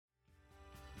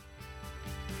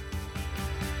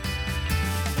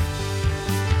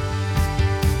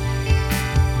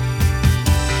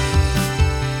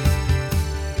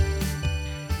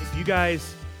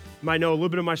guys might know a little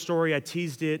bit of my story. I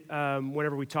teased it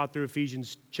whenever we taught through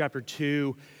Ephesians chapter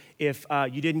 2. If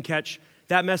you didn't catch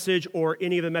that message or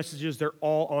any of the messages, they're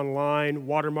all online,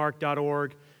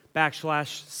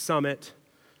 watermark.org/summit.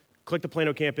 Click the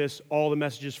Plano campus. All the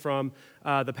messages from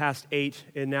the past 8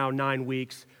 and now 9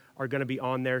 weeks are going to be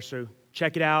on there. So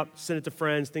check it out. Send it to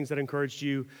friends, things that encouraged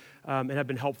you and have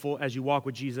been helpful as you walk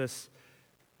with Jesus.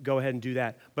 Go ahead and do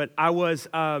that. But I was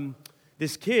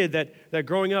this kid that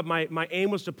growing up, my aim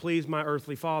was to please my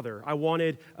earthly father. I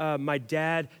wanted my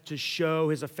dad to show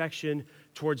his affection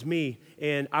towards me.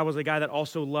 And I was a guy that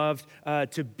also loved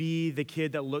to be the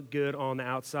kid that looked good on the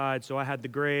outside. So I had the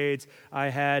grades, I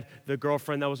had the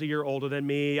girlfriend that was a year older than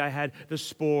me, I had the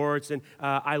sports, and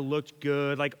I looked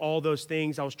good. Like all those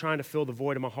things, I was trying to fill the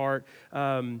void in my heart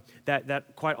that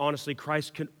quite honestly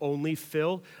Christ could only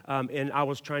fill. And I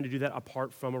was trying to do that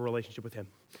apart from a relationship with him.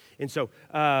 And so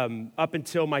up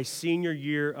until my senior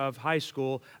year of high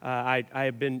school, I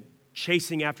had been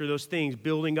chasing after those things,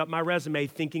 building up my resume,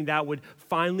 thinking that would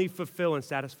finally fulfill and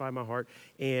satisfy my heart,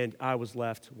 and I was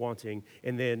left wanting.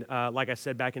 And then, like I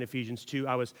said back in Ephesians 2,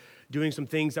 I was doing some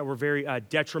things that were very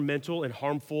detrimental and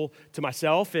harmful to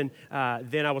myself, and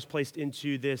then I was placed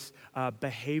into this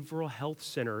behavioral health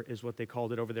center, is what they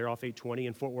called it over there off 820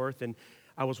 in Fort Worth, and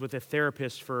I was with a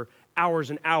therapist for hours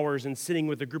and hours and sitting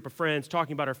with a group of friends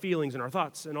talking about our feelings and our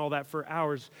thoughts and all that for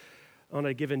hours on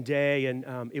a given day. And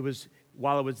it was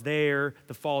while I was there,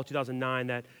 the fall of 2009,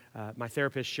 that my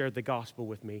therapist shared the gospel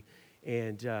with me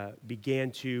and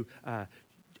began to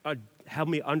help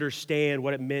me understand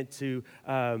what it meant to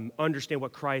understand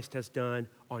what Christ has done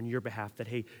on your behalf. That,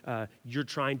 hey, you're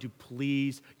trying to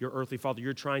please your earthly father.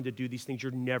 You're trying to do these things.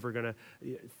 You're never going to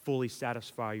fully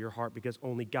satisfy your heart because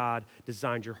only God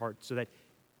designed your heart so that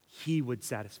he would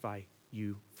satisfy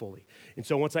you fully. And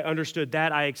so once I understood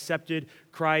that, I accepted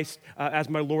Christ as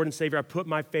my Lord and Savior. I put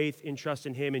my faith and trust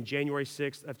in him in January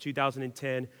 6th of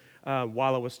 2010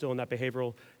 while I was still in that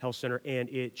behavioral health center, and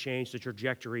it changed the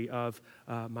trajectory of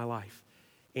my life.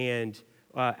 And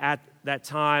at that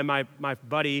time, my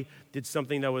buddy did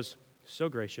something that was so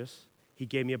gracious. He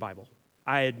gave me a Bible.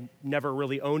 I had never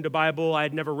really owned a Bible. I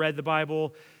had never read the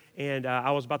Bible. And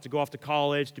I was about to go off to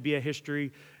college to be a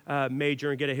history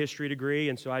major and get a history degree.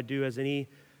 And so I do as any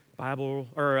Bible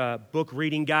or book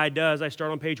reading guide does. I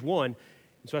start on page 1. And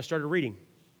so I started reading.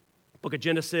 Book of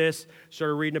Genesis,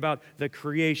 started reading about the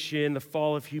creation, the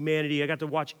fall of humanity. I got to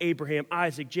watch Abraham,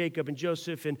 Isaac, Jacob, and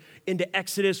Joseph. And into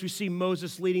Exodus, we see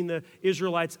Moses leading the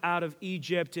Israelites out of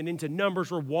Egypt. And into Numbers,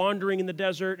 we're wandering in the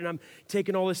desert. And I'm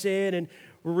taking all this in. And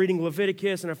we're reading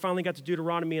Leviticus. And I finally got to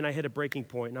Deuteronomy. And I hit a breaking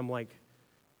point. And I'm like,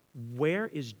 where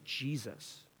is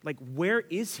Jesus? Like, where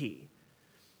is he?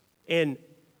 And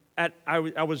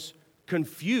I was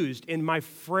confused. And my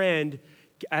friend,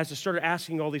 as I started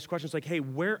asking all these questions, like, hey,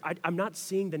 I'm not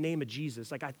seeing the name of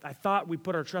Jesus. Like, I thought we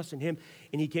put our trust in him.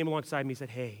 And he came alongside me and said,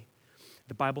 hey,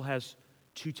 the Bible has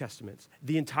 2 testaments.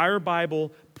 The entire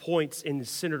Bible points and is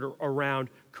centered around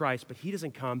Christ, but he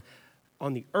doesn't come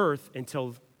on the earth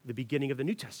until the beginning of the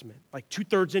New Testament, like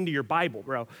 2/3 into your Bible,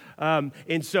 bro.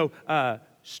 And so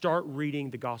start reading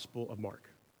the Gospel of Mark.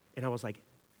 And I was like,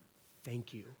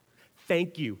 thank you.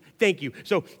 Thank you. Thank you.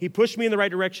 So he pushed me in the right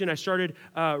direction. I started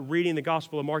reading the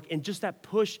Gospel of Mark, and just that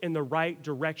push in the right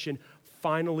direction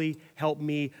finally helped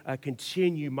me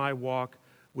continue my walk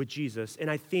with Jesus. And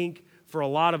I think for a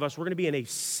lot of us, we're going to be in a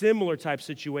similar type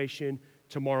situation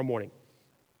tomorrow morning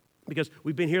because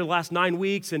we've been here the last 9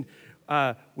 weeks, and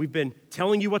we've been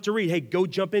telling you what to read. Hey, go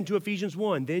jump into Ephesians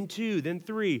 1, then 2, then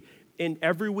 3. And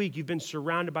every week you've been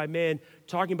surrounded by men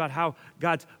talking about how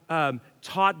God's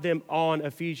taught them on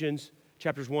Ephesians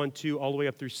chapters 1, 2, all the way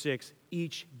up through 6,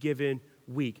 each given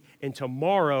week. And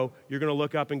tomorrow you're going to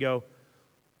look up and go,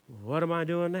 what am I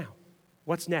doing now?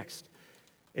 What's next?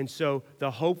 And so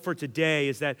the hope for today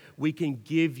is that we can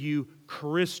give you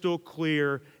crystal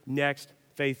clear next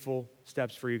faithful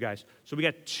steps for you guys. So we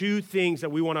got 2 things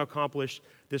that we want to accomplish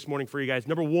this morning for you guys.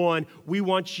 Number 1, we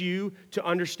want you to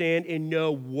understand and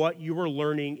know what you are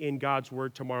learning in God's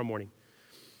Word tomorrow morning.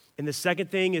 And the second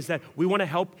thing is that we want to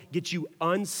help get you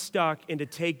unstuck and to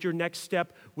take your next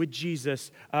step with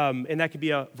Jesus. And that could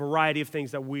be a variety of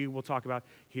things that we will talk about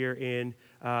here in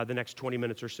the next 20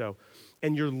 minutes or so.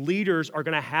 And your leaders are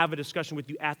going to have a discussion with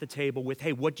you at the table with,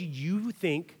 hey, what do you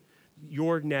think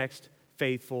your next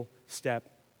faithful step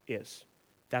is?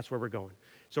 That's where we're going.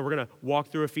 So we're going to walk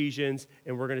through Ephesians,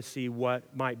 and we're going to see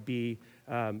what might be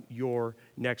your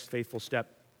next faithful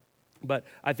step. But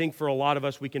I think for a lot of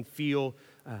us, we can feel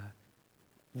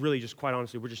really just quite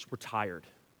honestly, we're tired.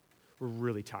 We're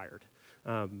really tired.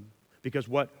 Because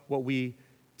what we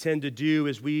tend to do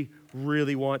is we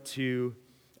really want to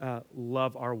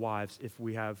love our wives if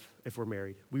we're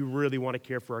married. We really want to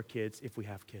care for our kids if we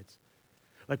have kids.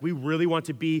 Like we really want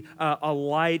to be a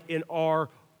light in our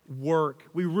work.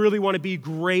 We really want to be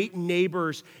great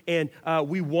neighbors, and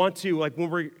we want to, like when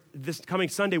we're this coming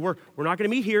Sunday, we're not going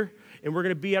to meet here, and we're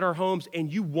going to be at our homes,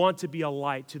 and you want to be a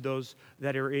light to those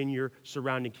that are in your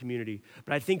surrounding community.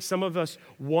 But I think some of us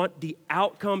want the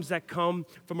outcomes that come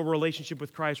from a relationship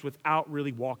with Christ without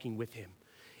really walking with him.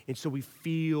 And so we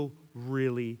feel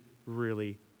really,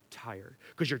 really tired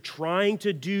because you're trying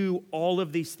to do all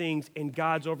of these things, and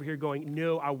God's over here going,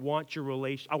 no, I want a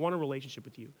relationship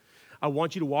with you. I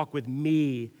want you to walk with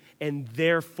me, and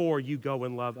therefore you go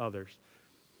and love others.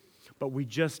 But we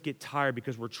just get tired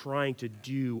because we're trying to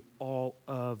do all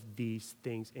of these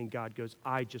things, and God goes,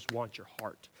 I just want your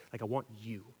heart. Like, I want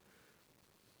you.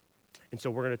 And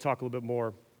so we're going to talk a little bit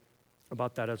more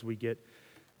about that as we get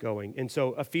going. And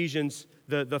so Ephesians,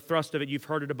 the thrust of it, you've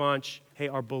heard it a bunch. Hey,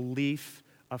 our belief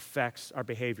affects our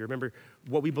behavior. Remember,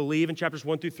 what we believe in chapters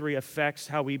 1 through 3 affects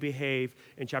how we behave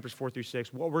in chapters 4 through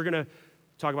 6. What we're going to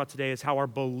talk about today is how our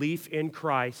belief in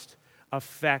Christ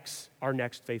affects our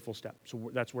next faithful step. So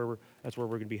that's where we're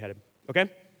going to be headed. Okay?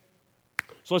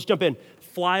 So let's jump in.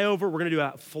 Flyover. We're going to do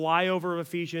a flyover of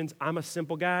Ephesians. I'm a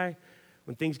simple guy.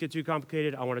 When things get too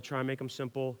complicated, I want to try and make them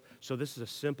simple. So this is a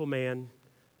simple man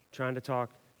trying to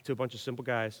talk to a bunch of simple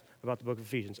guys about the book of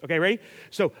Ephesians. Okay, ready?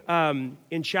 So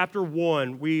in chapter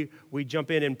 1, we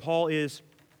jump in, and Paul is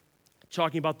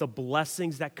talking about the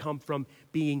blessings that come from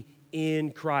being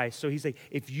in Christ. So he's saying,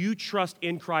 if you trust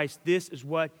in Christ, this is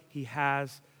what he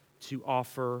has to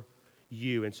offer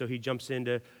you. And so he jumps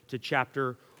into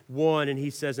chapter 1, and he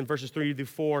says in verses 3 through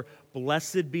 4,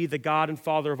 blessed be the God and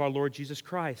Father of our Lord Jesus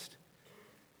Christ,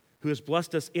 who has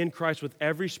blessed us in Christ with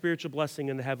every spiritual blessing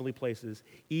in the heavenly places,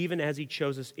 even as he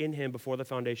chose us in him before the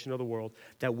foundation of the world,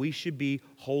 that we should be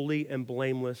holy and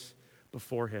blameless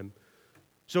before him.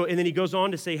 So, and then he goes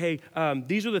on to say, hey,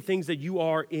 these are the things that you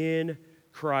are in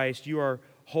Christ. You are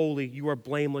holy, you are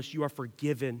blameless, you are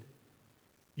forgiven,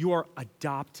 you are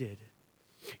adopted.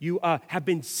 You have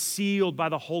been sealed by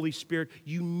the Holy Spirit.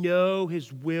 You know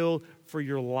his will for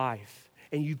your life,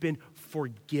 and you've been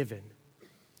forgiven.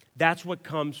 That's what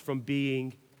comes from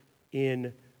being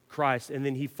in Christ. And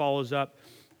then he follows up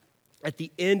at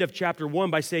the end of chapter 1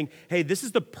 by saying, hey, this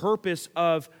is the purpose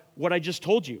of what I just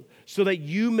told you, so that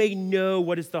you may know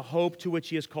what is the hope to which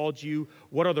he has called you,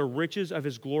 what are the riches of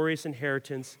his glorious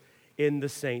inheritance in the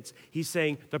saints. He's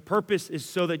saying the purpose is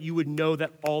so that you would know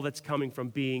that all that's coming from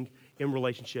being in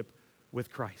relationship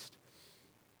with Christ.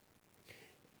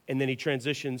 And then he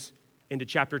transitions into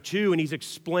chapter 2, and he's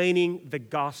explaining the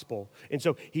gospel. And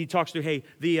so he talks through, hey,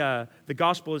 the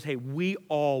gospel is, hey, we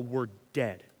all were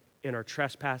dead in our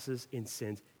trespasses and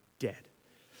sins, dead.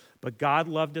 But God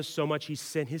loved us so much, he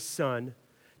sent his son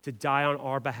to die on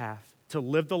our behalf, to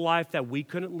live the life that we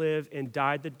couldn't live and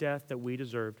died the death that we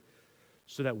deserved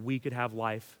so that we could have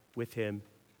life with him.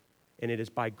 And it is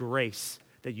by grace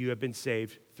that you have been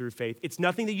saved through faith. It's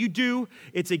nothing that you do.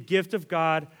 It's a gift of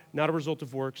God, not a result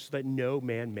of works, so that no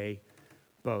man may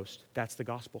boast. That's the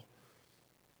gospel.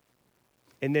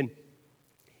 And then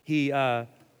he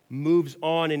moves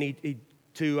on and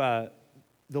to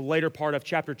the later part of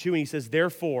chapter 2, and he says,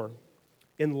 therefore,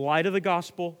 in light of the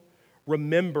gospel,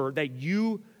 remember that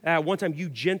you, at one time, you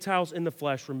Gentiles in the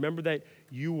flesh, remember that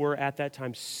you were at that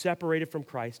time separated from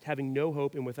Christ, having no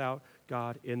hope and without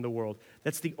God in the world.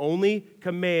 That's the only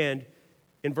command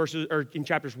in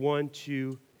chapters 1,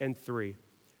 2, and 3.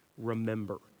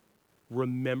 Remember.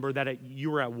 Remember that you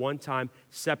were at one time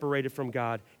separated from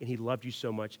God, and he loved you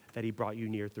so much that he brought you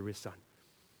near through his son.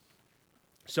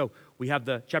 So we have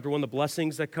the chapter 1, the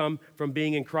blessings that come from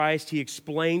being in Christ. He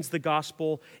explains the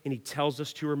gospel, and he tells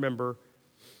us to remember.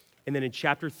 And then in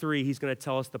chapter 3, he's going to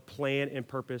tell us the plan and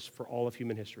purpose for all of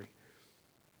human history.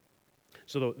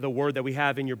 So the word that we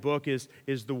have in your book is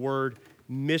the word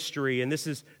mystery, and this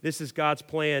is God's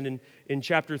plan. And in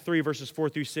chapter 3, verses 4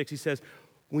 through 6, he says,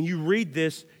 when you read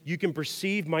this, you can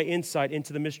perceive my insight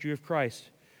into the mystery of Christ,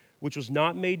 which was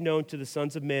not made known to the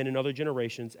sons of men in other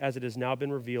generations, as it has now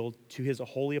been revealed to his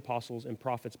holy apostles and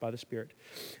prophets by the Spirit.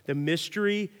 The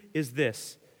mystery is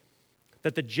this,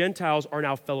 that the Gentiles are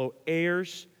now fellow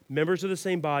heirs, members of the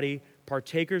same body,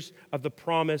 partakers of the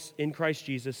promise in Christ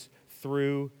Jesus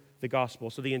through the gospel.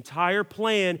 So the entire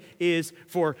plan is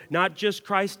for not just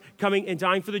Christ coming and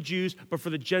dying for the Jews, but for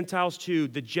the Gentiles too.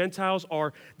 The Gentiles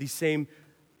are the same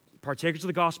partakers of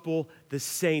the gospel. The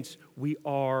saints, we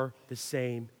are the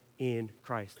same in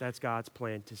Christ. That's God's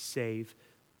plan to save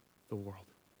the world.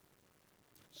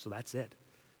 So that's it.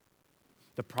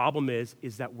 The problem is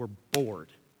that we're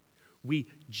bored. We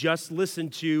just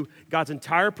listened to God's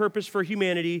entire purpose for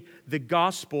humanity, the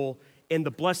gospel, and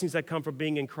the blessings that come from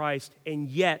being in Christ. And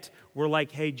yet, we're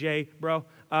like, hey, Jay, bro,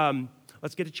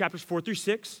 let's get to chapters 4 through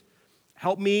 6.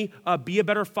 Help me be a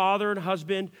better father and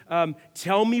husband.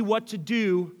 Tell me what to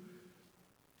do,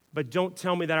 but don't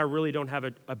tell me that I really don't have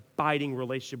an abiding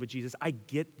relationship with Jesus. I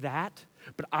get that,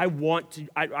 but I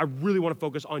really want to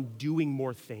focus on doing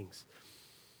more things.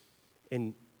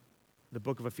 And the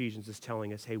book of Ephesians is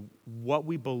telling us, hey, what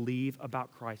we believe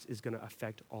about Christ is going to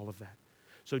affect all of that.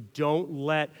 So don't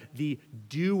let the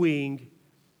doing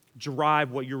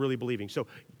drive what you're really believing. So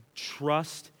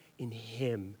trust in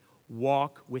him.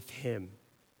 Walk with him.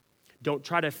 Don't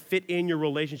try to fit in your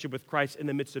relationship with Christ in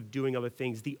the midst of doing other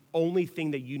things. The only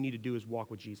thing that you need to do is walk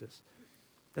with Jesus.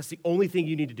 That's the only thing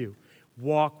you need to do.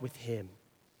 Walk with him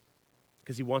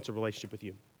because he wants a relationship with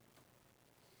you.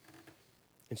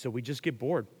 And so we just get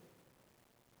bored.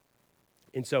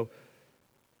 And so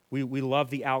we love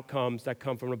the outcomes that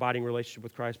come from an abiding relationship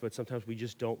with Christ, but sometimes we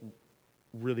just don't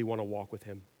really want to walk with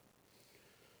him.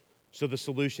 So the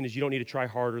solution is you don't need to try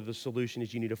harder. The solution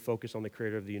is you need to focus on the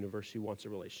creator of the universe who wants a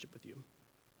relationship with you.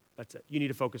 That's it. You need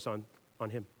to focus on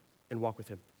him and walk with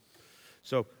him.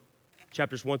 So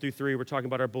chapters 1 through 3, we're talking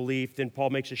about our belief. Then Paul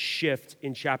makes a shift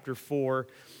in chapter 4,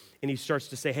 and he starts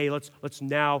to say, hey, let's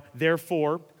now,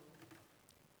 therefore,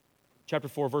 chapter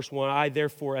 4, verse 1, I,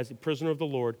 therefore, as a prisoner of the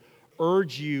Lord,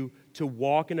 urge you to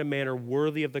walk in a manner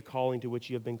worthy of the calling to which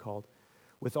you have been called,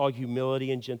 with all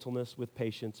humility and gentleness, with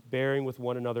patience, bearing with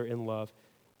one another in love,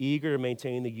 eager to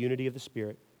maintain the unity of the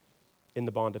Spirit in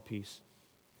the bond of peace.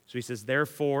 So he says,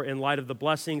 therefore, in light of the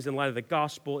blessings, in light of the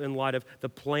gospel, in light of the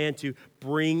plan to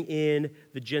bring in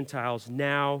the Gentiles,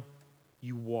 now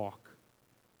you walk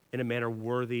in a manner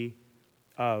worthy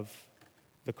of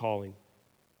the calling.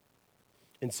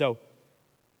 And so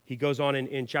he goes on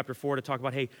in chapter 4 to talk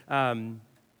about, hey,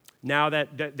 now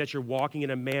that you're walking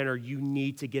in a manner, you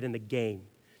need to get in the game,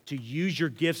 to use your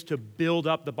gifts to build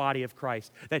up the body of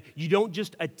Christ. That you don't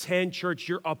just attend church,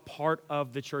 you're a part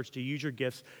of the church, to use your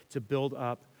gifts to build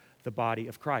up the body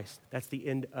of Christ. That's the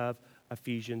end of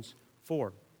Ephesians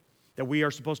 4. That we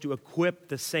are supposed to equip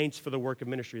the saints for the work of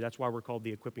ministry. That's why we're called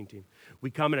the equipping team.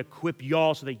 We come and equip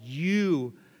y'all so that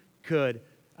you could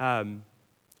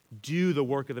do the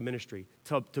work of the ministry,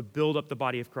 to build up the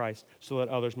body of Christ so that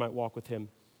others might walk with him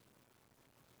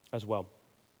as well.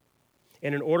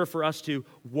 And in order for us to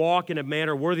walk in a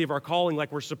manner worthy of our calling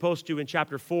like we're supposed to in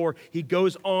chapter 4, he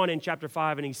goes on in chapter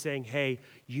 5 and he's saying, hey,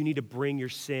 you need to bring your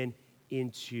sin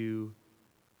into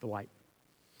the light.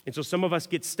 And so some of us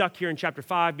get stuck here in chapter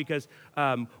 5 because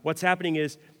what's happening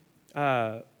is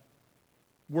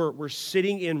we're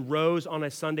sitting in rows on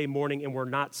a Sunday morning and we're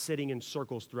not sitting in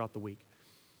circles throughout the week.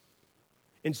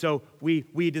 And so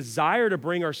we desire to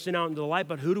bring our sin out into the light,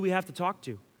 but who do we have to talk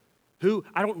to?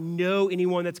 I don't know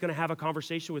anyone that's going to have a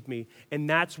conversation with me. And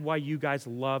that's why you guys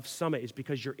love Summit, is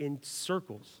because you're in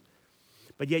circles.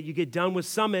 But yet you get done with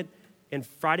Summit and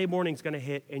Friday morning's going to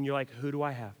hit and you're like, who do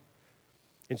I have?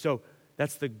 And so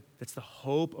that's the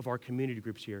hope of our community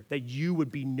groups here, that you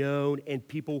would be known and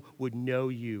people would know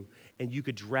you and you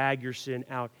could drag your sin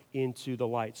out into the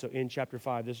light. So in chapter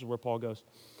 5, this is where Paul goes.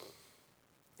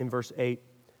 In verse 8,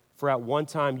 for at one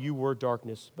time you were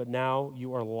darkness, but now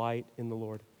you are light in the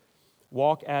Lord.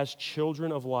 Walk as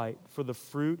children of light, for the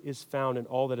fruit is found in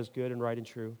all that is good and right and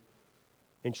true.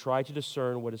 And try to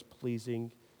discern what is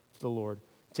pleasing to the Lord.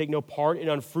 Take no part in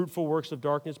unfruitful works of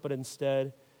darkness, but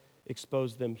instead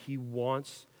expose them.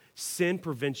 Sin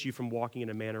prevents you from walking in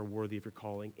a manner worthy of your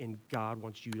calling, and God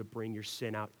wants you to bring your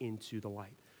sin out into the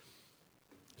light.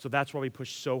 So that's why we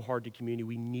push so hard to community.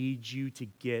 We need you to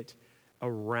get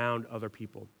around other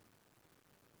people.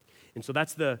 And so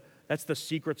that's the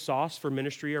secret sauce for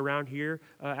ministry around here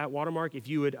at Watermark. If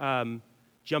you would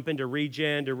jump into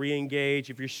Regen to re-engage,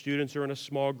 if your students are in a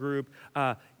small group,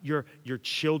 your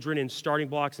children in Starting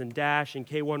Blocks and Dash and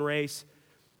K1 Race,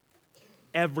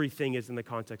 everything is in the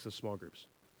context of small groups.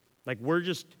 Like, we're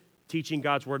just teaching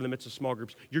God's word in the midst of small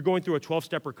groups. You're going through a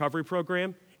 12-step recovery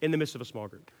program in the midst of a small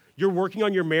group. You're working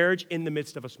on your marriage in the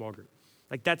midst of a small group.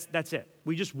 Like, that's it.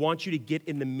 We just want you to get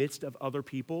in the midst of other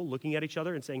people, looking at each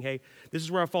other and saying, hey, this is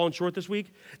where I've fallen short this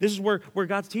week. This is where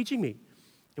God's teaching me.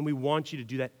 And we want you to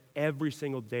do that every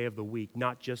single day of the week,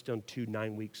 not just on 2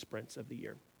 9-week sprints of the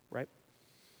year, right?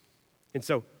 And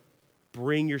so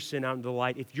bring your sin out into the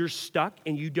light. If you're stuck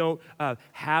and you don't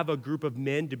have a group of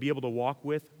men to be able to walk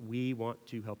with, we want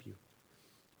to help you.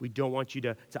 We don't want you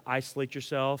to isolate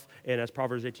yourself, and as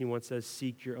Proverbs 18:1 says,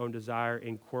 seek your own desire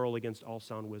and quarrel against all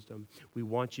sound wisdom. We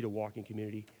want you to walk in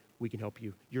community. We can help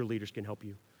you. Your leaders can help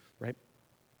you, right?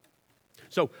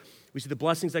 So we see the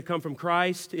blessings that come from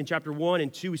Christ in chapter 1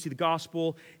 and 2. We see the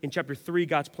gospel. In chapter 3,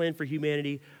 God's plan for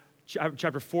humanity.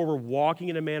 Chapter 4, we're walking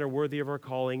in a manner worthy of our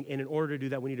calling. And in order to do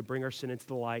that, we need to bring our sin into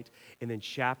the light. And then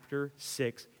chapter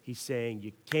 6, he's saying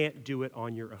you can't do it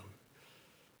on your own.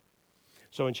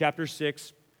 So in chapter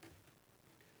 6,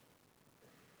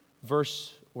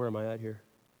 where am I at here?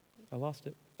 I lost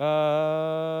it.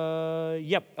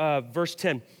 Verse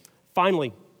 10.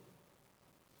 Finally,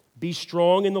 be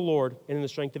strong in the Lord and in the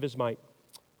strength of his might.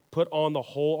 Put on the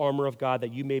whole armor of God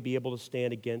that you may be able to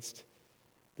stand against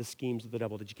the schemes of the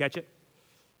devil. Did you catch it?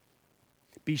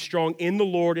 Be strong in the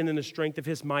Lord and in the strength of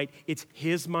his might. It's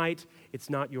his might. It's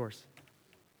not yours.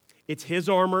 It's his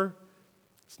armor.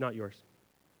 It's not yours.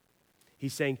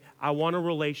 He's saying, I want a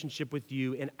relationship with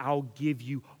you, and I'll give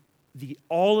you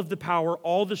all of the power,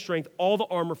 all the strength, all the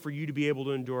armor for you to be able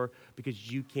to endure,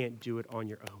 because you can't do it on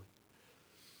your own.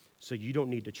 So you don't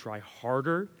need to try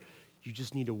harder. You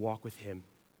just need to walk with him.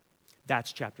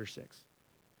 That's chapter 6.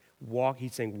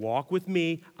 He's saying, walk with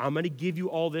me. I'm going to give you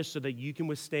all this so that you can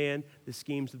withstand the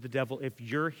schemes of the devil. If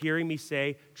you're hearing me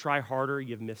say, try harder,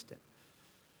 you've missed it.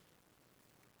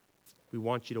 We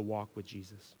want you to walk with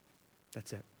Jesus.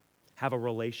 That's it. Have a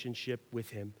relationship with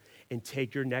him and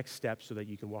take your next step so that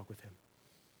you can walk with him.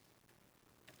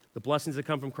 The blessings that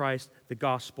come from Christ, the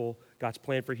gospel, God's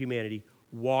plan for humanity,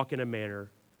 walk in a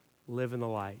manner, live in the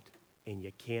light, and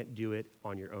you can't do it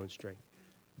on your own strength.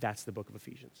 That's the book of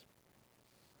Ephesians.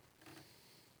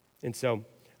 And so,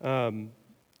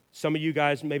 some of you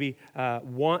guys maybe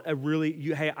want a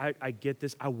really, I get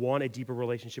this. I want a deeper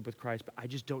relationship with Christ, but I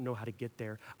just don't know how to get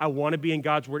there. I want to be in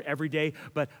God's word every day,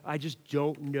 but I just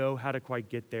don't know how to quite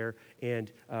get there.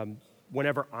 And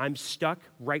whenever I'm stuck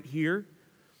right here,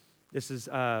 this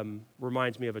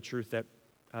reminds me of a truth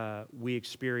that we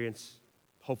experience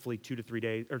hopefully 2 to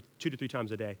 3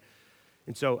 times a day.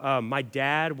 And so my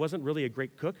dad wasn't really a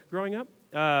great cook growing up,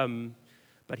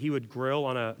 but he would grill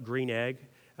on a green egg,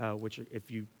 which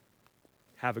if you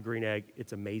have a green egg,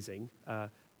 it's amazing,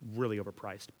 really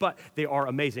overpriced, but they are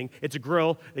amazing. It's a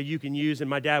grill that you can use, and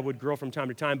my dad would grill from time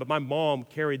to time, but my mom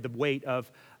carried the weight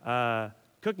of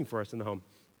cooking for us in the home.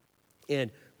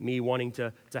 And me wanting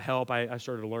to help, I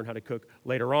started to learn how to cook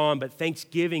later on, but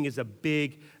Thanksgiving is a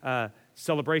big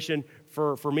celebration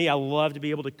for me. I love to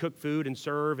be able to cook food and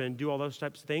serve and do all those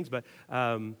types of things, but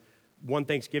one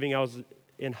Thanksgiving I was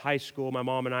in high school, my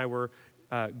mom and I were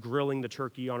grilling the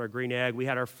turkey on our green egg. We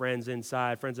had our friends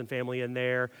inside, friends and family in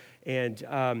there,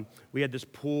 and we had this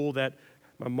pool that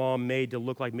my mom made to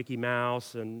look like Mickey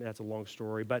Mouse, and that's a long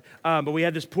story, but we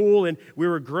had this pool, and we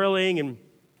were grilling, and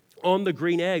on the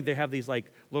green egg, they have these like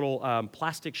little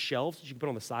plastic shelves that you can put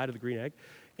on the side of the green egg,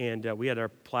 and we had our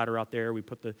platter out there. We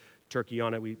put the turkey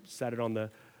on it. We set it on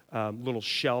the little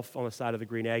shelf on the side of the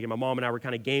green egg, and my mom and I were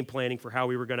kind of game planning for how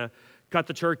we were going to cut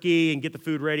the turkey and get the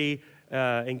food ready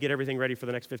and get everything ready for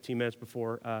the next 15 minutes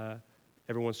before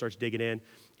everyone starts digging in.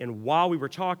 And while we were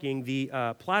talking, the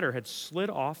platter had slid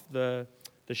off the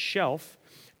shelf,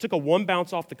 took a one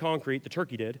bounce off the concrete, the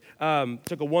turkey did,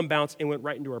 took a one bounce and went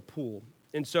right into our pool.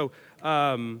 And so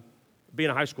being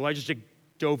in high school, I just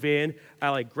dove in.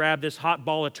 I grabbed this hot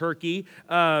ball of turkey.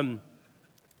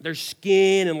 There's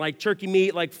skin and turkey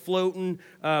meat floating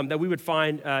that we would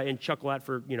find and chuckle at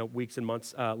for weeks and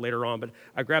months later on. But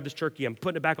I grabbed this turkey. I'm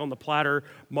putting it back on the platter.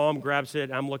 Mom grabs it.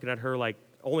 I'm looking at her like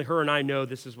only her and I know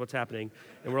this is what's happening.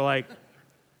 And we're like,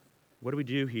 what do we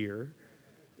do here?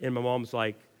 And my mom's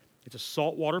like, it's a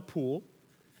saltwater pool.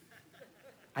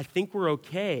 I think we're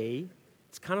okay.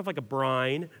 It's kind of like a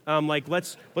brine.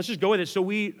 Let's just go with it. So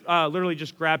we literally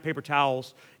just grabbed paper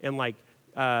towels and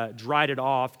dried it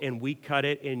off, and we cut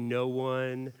it, and no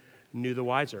one knew the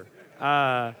wiser.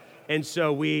 And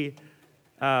so we've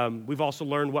also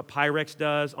learned what Pyrex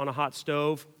does on a hot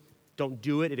stove. Don't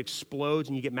do it. It explodes,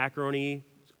 and you get macaroni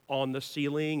on the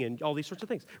ceiling and all these sorts of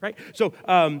things, right? So,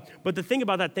 but the thing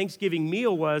about that Thanksgiving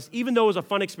meal was, even though it was a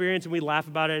fun experience, and we laugh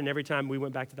about it, and every time we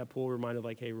went back to that pool, we were reminded,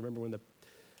 hey, remember when the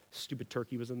stupid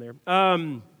turkey was in there?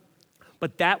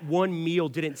 But that one meal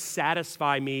didn't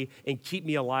satisfy me and keep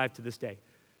me alive to this day.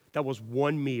 That was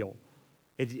one meal.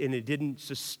 And it didn't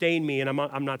sustain me, and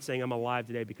I'm not saying I'm alive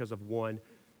today because of one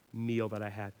meal that I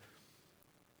had.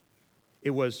 It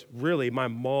was really my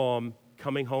mom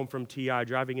coming home from TI,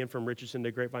 driving in from Richardson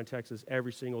to Grapevine, Texas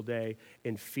every single day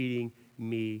and feeding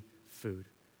me food.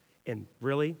 And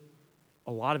really,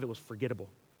 a lot of it was forgettable.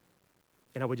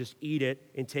 And I would just eat it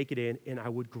and take it in, and I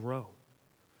would grow.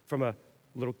 From a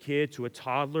little kid to a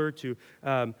toddler to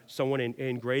someone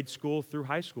in grade school through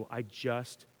high school, I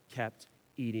just kept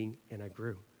eating, and I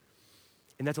grew.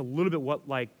 And that's a little bit what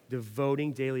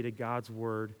devoting daily to God's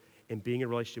word and being in a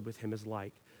relationship with him is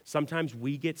like. Sometimes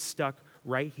we get stuck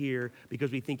right here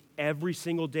because we think every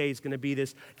single day is going to be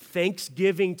this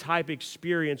Thanksgiving type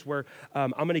experience where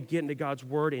I'm going to get into God's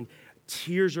word and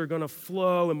tears are going to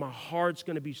flow and my heart's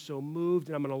going to be so moved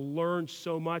and I'm going to learn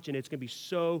so much and it's going to be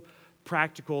so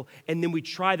practical. And then we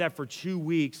try that for 2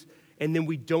 weeks and then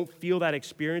we don't feel that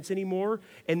experience anymore.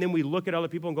 And then we look at other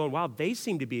people and go, wow, they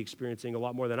seem to be experiencing a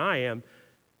lot more than I am.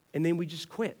 And then we just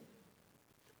quit.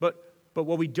 But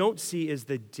what we don't see is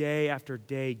the day after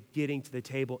day getting to the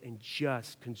table and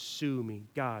just consuming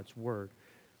God's word.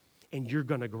 And you're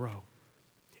going to grow.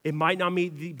 It might not be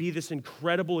this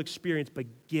incredible experience, but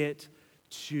get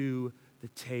to the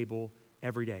table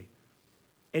every day.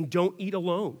 And don't eat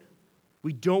alone.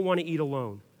 We don't want to eat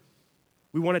alone.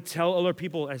 We want to tell other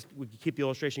people, as we keep the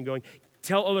illustration going,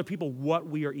 tell other people what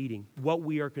we are eating, what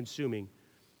we are consuming.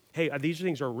 Hey, these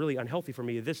things are really unhealthy for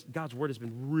me. God's word has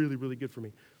been really, really good for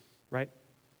me. Right?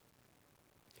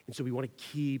 And so we want to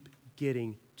keep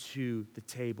getting to the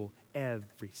table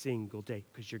every single day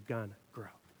because you're going to grow.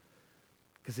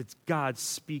 Because it's God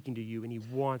speaking to you and he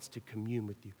wants to commune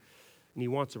with you. And he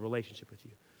wants a relationship with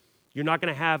you. You're not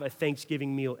going to have a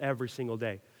Thanksgiving meal every single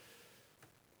day,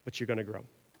 but you're going to grow.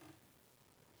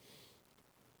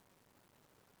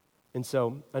 And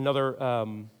so another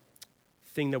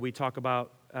thing that we talk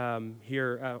about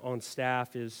here on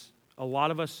staff is a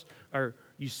lot of us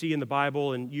you see in the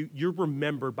Bible, and you're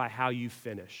remembered by how you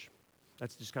finish.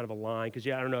 That's just kind of a line, because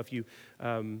I don't know if you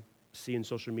see in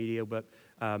social media, but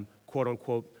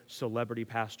quote-unquote celebrity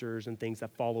pastors and things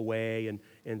that fall away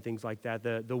and things like that.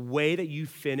 The way that you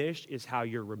finished is how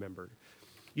you're remembered.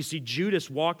 You see, Judas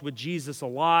walked with Jesus a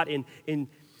lot, and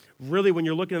really when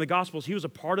you're looking at the Gospels, he was a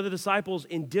part of the disciples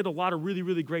and did a lot of really,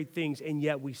 really great things, and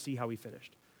yet we see how he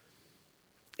finished.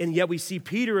 And yet we see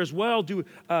Peter as well do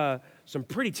some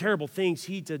pretty terrible things.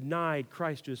 He denied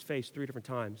Christ to his face 3 different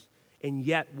times. And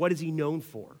yet, what is he known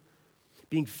for?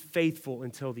 Being faithful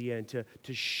until the end,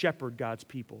 to shepherd God's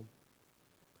people.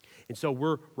 And so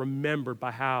we're remembered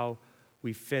by how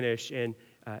we finish. And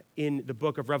in the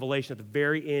book of Revelation, at the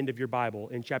very end of your Bible,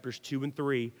 in chapters 2 and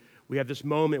 3, we have this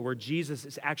moment where Jesus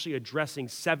is actually addressing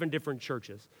 7 different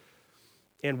churches.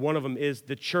 And one of them is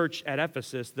the church at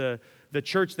Ephesus, the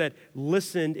church that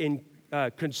listened and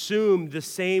consumed the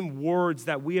same words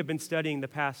that we have been studying the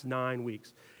past 9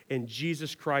 weeks. And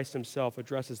Jesus Christ himself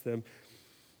addresses them.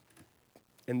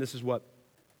 And this is what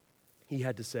he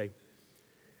had to say.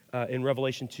 In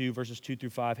Revelation 2, verses 2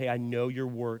 through 5, hey, I know your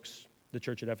works, the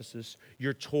church at Ephesus,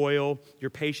 your toil,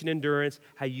 your patient endurance,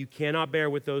 how you cannot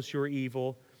bear with those who are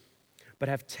evil, but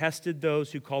have tested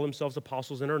those who call themselves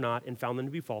apostles and are not, and found them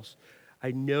to be false. I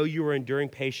know you are enduring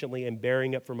patiently and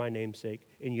bearing up for my name's sake,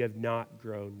 and you have not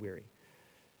grown weary.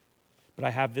 But I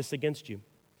have this against you,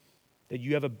 that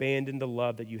you have abandoned the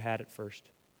love that you had at first.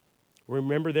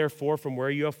 Remember, therefore, from where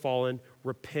you have fallen,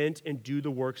 repent and do the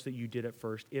works that you did at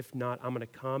first. If not, I'm going to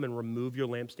come and remove your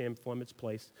lampstand from its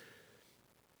place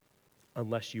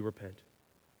unless you repent.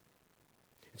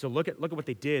 And so look at what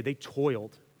they did. They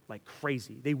toiled like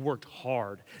crazy. They worked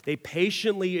hard. They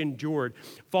patiently endured.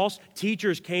 False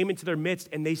teachers came into their midst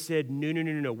and they said,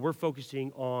 no, we're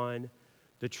focusing on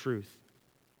the truth.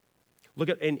 Look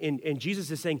at, and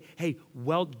Jesus is saying, hey,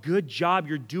 well, good job.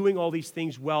 You're doing all these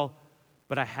things well,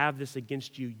 but I have this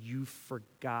against you. You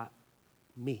forgot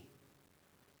me.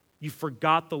 You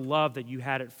forgot the love that you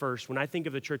had at first. When I think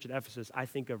of the church at Ephesus, I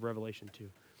think of Revelation 2.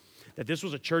 That this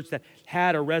was a church that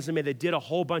had a resume, that did a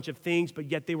whole bunch of things, but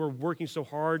yet they were working so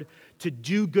hard to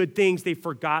do good things, they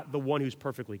forgot the one who's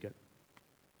perfectly good.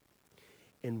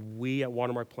 And we at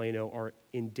Watermark Plano are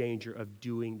in danger of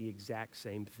doing the exact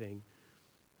same thing.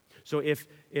 So if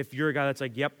you're a guy that's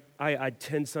like, yep, I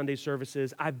attend Sunday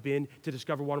services, I've been to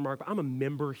Discover Watermark, I'm a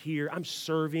member here, I'm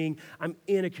serving, I'm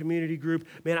in a community group,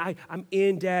 man, I'm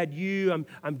in Dad U,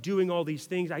 I'm doing all these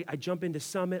things, I jump into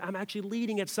Summit, I'm actually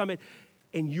leading at Summit,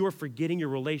 and you're forgetting your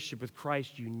relationship with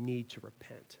Christ, you need to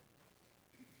repent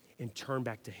and turn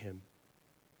back to him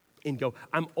and go,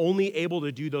 I'm only able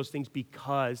to do those things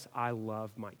because I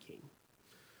love my King.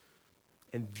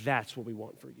 And that's what we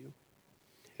want for you.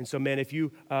 And so, man, if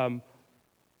you,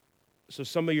 so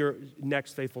some of your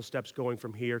next faithful steps going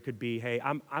from here could be, hey,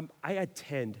 I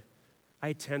attend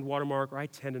Watermark or I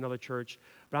attend another church,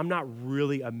 but I'm not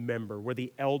really a member where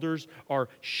the elders are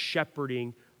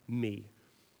shepherding me.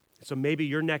 So maybe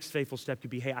your next faithful step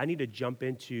could be, hey, I need to jump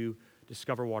into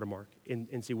Discover Watermark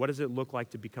and see what does it look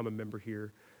like to become a member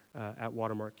here at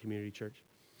Watermark Community Church.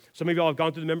 Some of you all have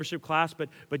gone through the membership class, but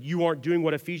you aren't doing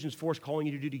what Ephesians 4 is calling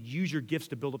you to do, to use your gifts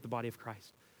to build up the body of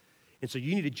Christ. And so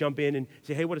you need to jump in and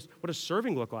say, hey, what does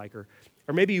serving look like? Or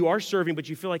Or maybe you are serving, but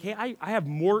you feel like, hey, I have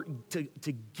more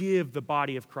to give the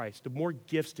body of Christ, more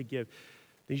gifts to give.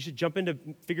 Then you should jump into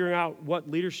figuring out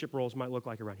what leadership roles might look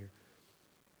like around here.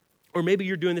 Or maybe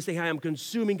you're doing this thing, hey, I'm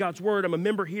consuming God's word. I'm a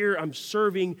member here. I'm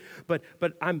serving, but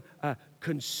I'm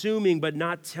consuming but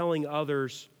not telling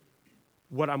others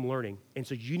what I'm learning. And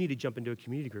so you need to jump into a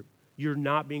community group. You're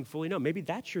not being fully known. Maybe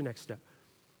that's your next step.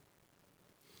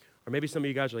 Or maybe some of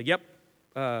you guys are like, yep,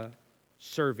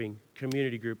 serving,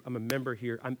 community group. I'm a member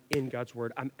here. I'm in God's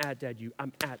word. I'm at Dad U.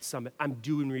 I'm at Summit. I'm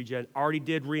doing Regen. Already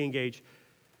did re-engage.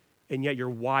 And yet your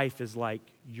wife is like,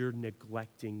 you're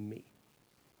neglecting me.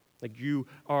 Like you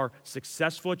are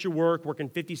successful at your work, working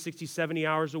 50, 60, 70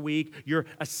 hours a week. You're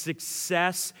a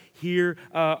success here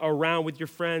around with your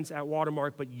friends at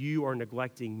Watermark, but you are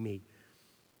neglecting me.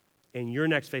 And your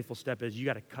next faithful step is you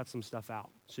got to cut some stuff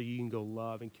out so you can go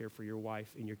love and care for your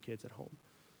wife and your kids at home.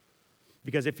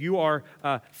 Because if you are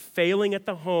failing at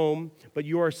the home, but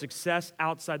you are a success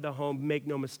outside the home, make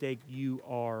no mistake, you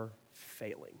are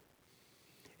failing.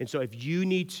 And so if you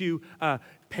need to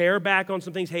pare back on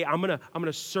some things, hey, I'm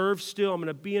gonna serve still, I'm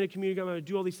gonna be in a community, I'm gonna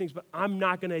do all these things, but I'm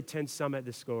not gonna attend Summit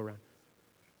this go around.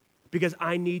 Because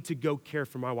I need to go care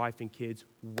for my wife and kids,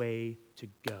 way to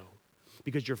go.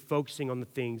 Because you're focusing on the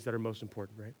things that are most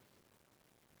important, right?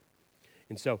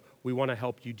 And so we want to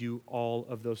help you do all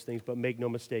of those things, but make no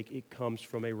mistake, it comes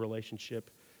from a relationship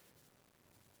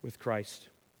with Christ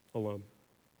alone.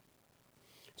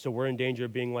 So we're in danger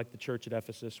of being like the church at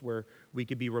Ephesus, where we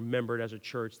could be remembered as a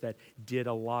church that did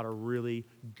a lot of really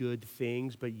good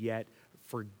things, but yet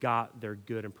forgot their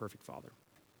good and perfect Father.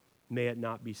 May it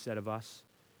not be said of us,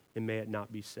 and may it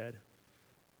not be said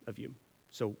of you.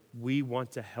 So we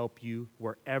want to help you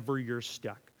wherever you're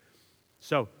stuck.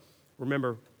 So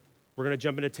remember, we're going to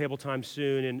jump into table time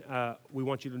soon, and we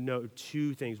want you to know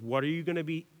two things. What are you going to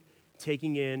be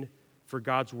taking in for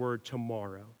God's word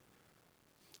tomorrow?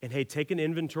 And hey, take an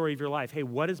inventory of your life. Hey,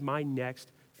 what is my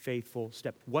next faithful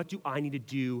step? What do I need to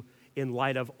do in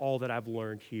light of all that I've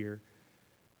learned here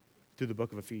through the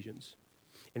book of Ephesians?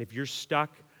 And if you're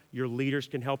stuck, your leaders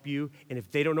can help you. And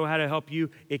if they don't know how to help you,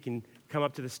 it can come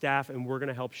up to the staff, and we're going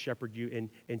to help shepherd you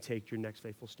and take your next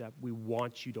faithful step. We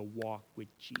want you to walk with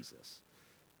Jesus.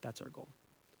 That's our goal.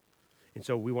 And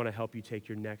so we want to help you take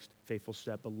your next faithful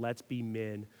step. But let's be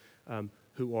men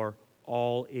who are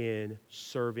all in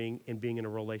serving and being in a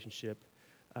relationship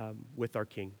with our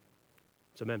King.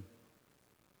 So, men,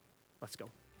 let's go.